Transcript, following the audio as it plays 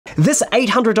This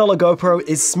 $800 GoPro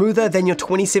is smoother than your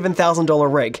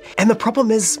 $27,000 rig, and the problem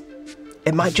is,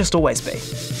 it might just always be.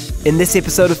 In this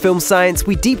episode of Film Science,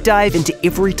 we deep dive into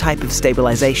every type of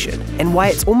stabilization and why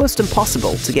it's almost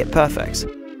impossible to get perfect.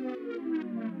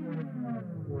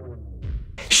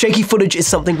 Shaky footage is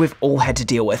something we've all had to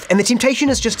deal with, and the temptation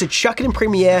is just to chuck it in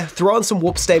Premiere, throw on some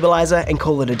Warp Stabilizer, and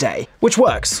call it a day, which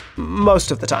works, most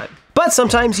of the time. But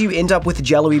sometimes you end up with a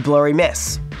jello-y, blurry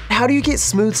mess. How do you get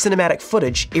smooth cinematic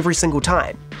footage every single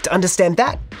time? To understand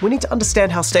that, we need to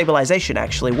understand how stabilization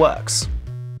actually works.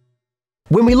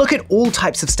 When we look at all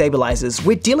types of stabilizers,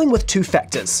 we're dealing with two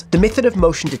factors, the method of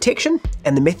motion detection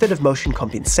and the method of motion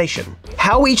compensation.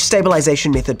 How each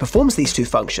stabilization method performs these two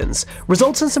functions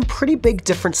results in some pretty big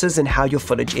differences in how your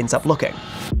footage ends up looking.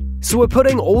 So we're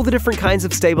putting all the different kinds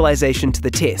of stabilization to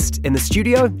the test, in the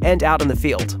studio and out in the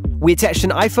field. We attached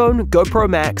an iPhone, GoPro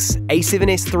Max,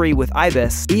 A7S III with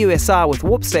IBIS, EOS-R with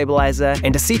Warp Stabilizer,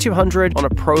 and a C200 on a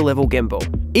pro-level gimbal.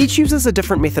 Each uses a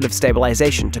different method of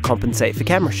stabilization to compensate for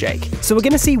camera shake, so we're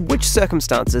going to see which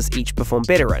circumstances each perform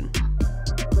better in.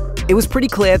 It was pretty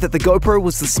clear that the GoPro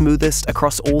was the smoothest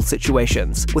across all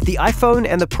situations, with the iPhone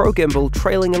and the Pro gimbal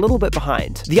trailing a little bit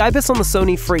behind. The IBIS on the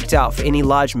Sony freaked out for any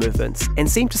large movements, and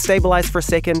seemed to stabilize for a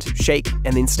second, shake,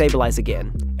 and then stabilize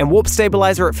again. And Warp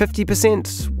Stabilizer at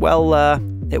 50%, well,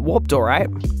 it warped alright.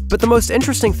 But the most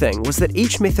interesting thing was that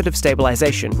each method of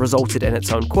stabilization resulted in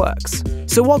its own quirks.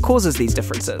 So what causes these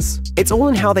differences? It's all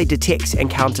in how they detect and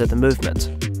counter the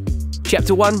movement.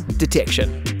 Chapter 1,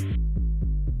 Detection.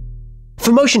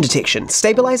 For motion detection,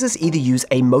 stabilizers either use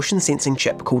a motion sensing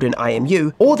chip called an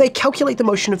IMU, or they calculate the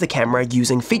motion of the camera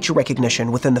using feature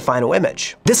recognition within the final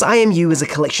image. This IMU is a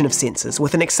collection of sensors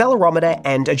with an accelerometer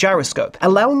and a gyroscope,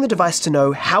 allowing the device to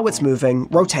know how it's moving,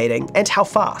 rotating, and how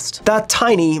fast. They're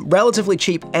tiny, relatively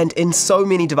cheap, and in so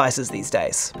many devices these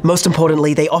days. Most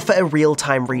importantly, they offer a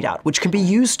real-time readout, which can be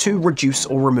used to reduce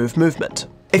or remove movement.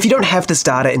 If you don't have this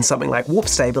data in something like Warp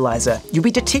Stabilizer, you'll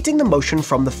be detecting the motion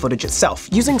from the footage itself,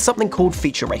 using something called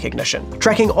feature recognition,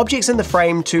 tracking objects in the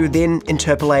frame to then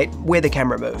interpolate where the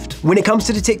camera moved. When it comes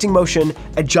to detecting motion,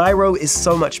 a gyro is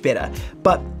so much better,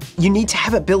 but you need to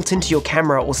have it built into your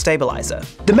camera or stabilizer.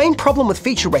 The main problem with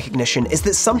feature recognition is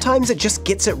that sometimes it just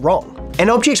gets it wrong. An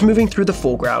object moving through the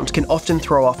foreground can often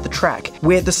throw off the track,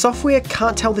 where the software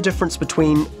can't tell the difference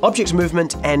between object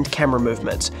movement and camera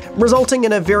movement, resulting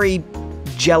in a very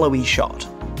jello-y shot.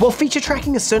 While feature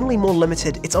tracking is certainly more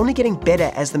limited, it's only getting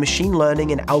better as the machine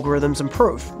learning and algorithms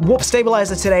improve. Warp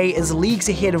Stabilizer today is leagues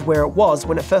ahead of where it was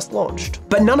when it first launched.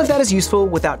 But none of that is useful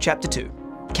without Chapter 2,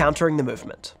 countering the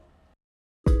movement.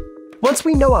 Once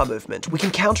we know our movement, we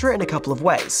can counter it in a couple of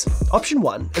ways. Option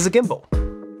 1 is a gimbal.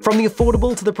 From the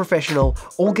affordable to the professional,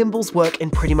 all gimbals work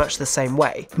in pretty much the same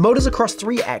way. Motors across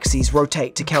 3 axes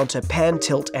rotate to counter pan,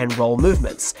 tilt, and roll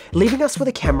movements, leaving us with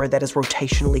a camera that is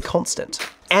rotationally constant.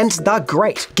 And they're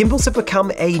great. Gimbals have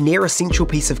become a near essential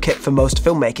piece of kit for most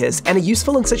filmmakers and are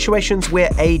useful in situations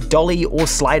where a dolly or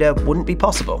slider wouldn't be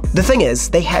possible. The thing is,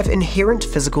 they have inherent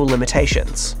physical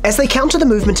limitations. As they counter the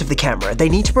movement of the camera, they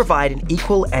need to provide an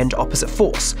equal and opposite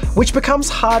force, which becomes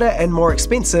harder and more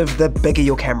expensive the bigger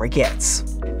your camera gets.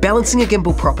 Balancing a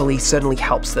gimbal properly certainly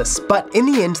helps this, but in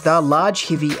the end they're large,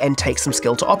 heavy, and take some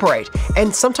skill to operate,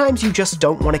 and sometimes you just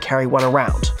don't want to carry one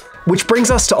around. Which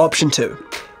brings us to option 2,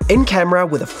 in-camera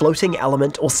with a floating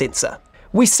element or sensor.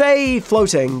 We say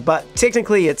floating, but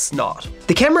technically it's not.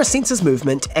 The camera senses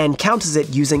movement and counters it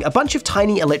using a bunch of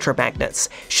tiny electromagnets,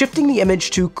 shifting the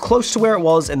image to close to where it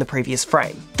was in the previous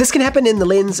frame. This can happen in the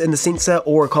lens, in the sensor,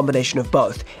 or a combination of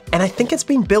both, and I think it's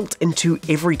been built into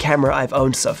every camera I've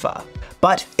owned so far.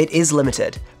 But it is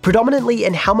limited, predominantly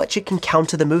in how much it can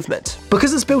counter the movement.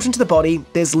 Because it's built into the body,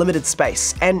 there's limited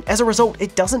space, and as a result,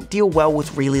 it doesn't deal well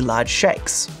with really large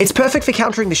shakes. It's perfect for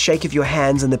countering the shake of your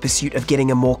hands in the pursuit of getting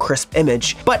a more crisp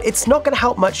image, but it's not going to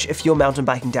help much if you're mountain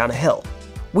biking down a hill.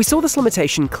 We saw this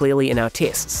limitation clearly in our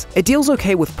tests. It deals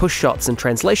okay with push shots and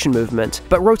translation movement,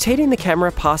 but rotating the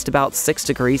camera past about 6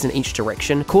 degrees in each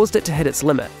direction caused it to hit its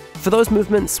limit. For those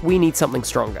movements, we need something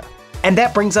stronger. And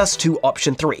that brings us to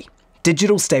option 3.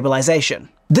 Digital stabilization.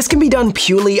 This can be done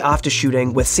purely after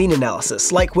shooting with scene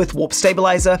analysis, like with Warp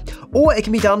Stabilizer, or it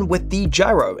can be done with the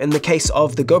gyro in the case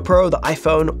of the GoPro, the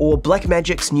iPhone, or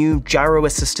Blackmagic's new Gyro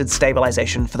Assisted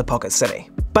Stabilization for the Pocket Cine.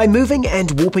 By moving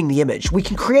and warping the image, we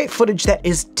can create footage that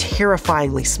is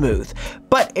terrifyingly smooth,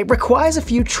 but it requires a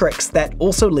few tricks that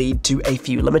also lead to a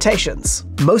few limitations.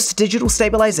 Most digital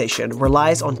stabilization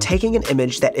relies on taking an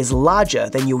image that is larger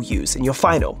than you'll use in your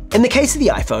final. In the case of the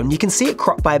iPhone, you can see it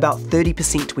crop by about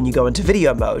 30% when you go into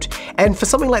video mode, and for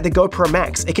something like the GoPro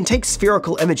Max, it can take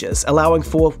spherical images, allowing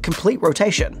for complete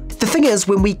rotation. The thing is,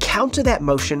 when we counter that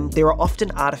motion, there are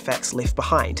often artifacts left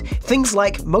behind. Things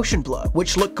like motion blur,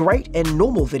 which look great in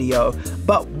normal video,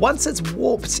 but once it's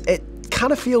warped, it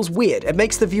kind of feels weird. It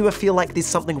makes the viewer feel like there's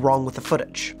something wrong with the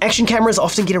footage. Action cameras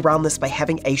often get around this by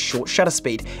having a short shutter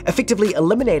speed, effectively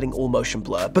eliminating all motion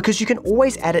blur because you can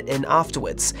always add it in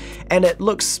afterwards, and it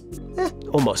looks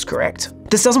almost correct.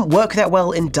 This doesn't work that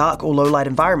well in dark or low light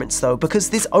environments though, because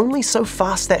there's only so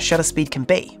fast that shutter speed can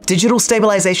be. Digital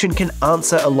stabilization can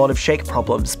answer a lot of shake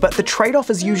problems, but the trade-off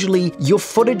is usually your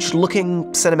footage looking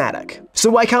cinematic. So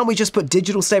why can't we just put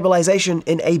digital stabilization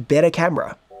in a better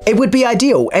camera? It would be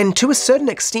ideal, and to a certain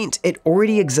extent, it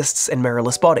already exists in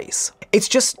mirrorless bodies. It's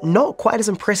just not quite as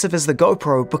impressive as the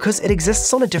GoPro because it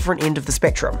exists on a different end of the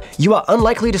spectrum. You are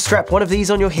unlikely to strap one of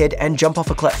these on your head and jump off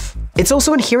a cliff. It's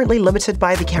also inherently limited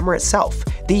by the camera itself.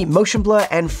 The motion blur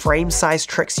and frame size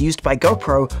tricks used by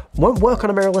GoPro won't work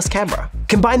on a mirrorless camera.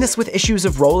 Combine this with issues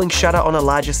of rolling shutter on a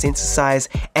larger sensor size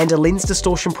and a lens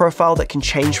distortion profile that can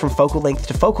change from focal length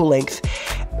to focal length,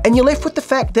 and you're left with the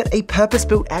fact that a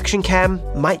purpose-built action cam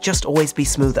might just always be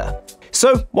smoother.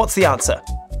 So what's the answer?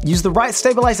 Use the right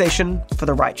stabilization for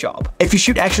the right job. If you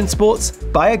shoot action sports,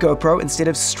 buy a GoPro instead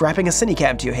of strapping a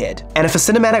Cinecam to your head. And if a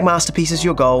cinematic masterpiece is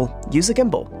your goal, use a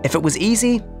gimbal. If it was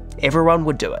easy, everyone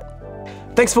would do it.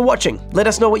 Thanks for watching. Let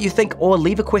us know what you think or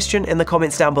leave a question in the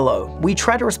comments down below. We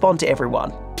try to respond to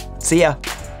everyone. See ya.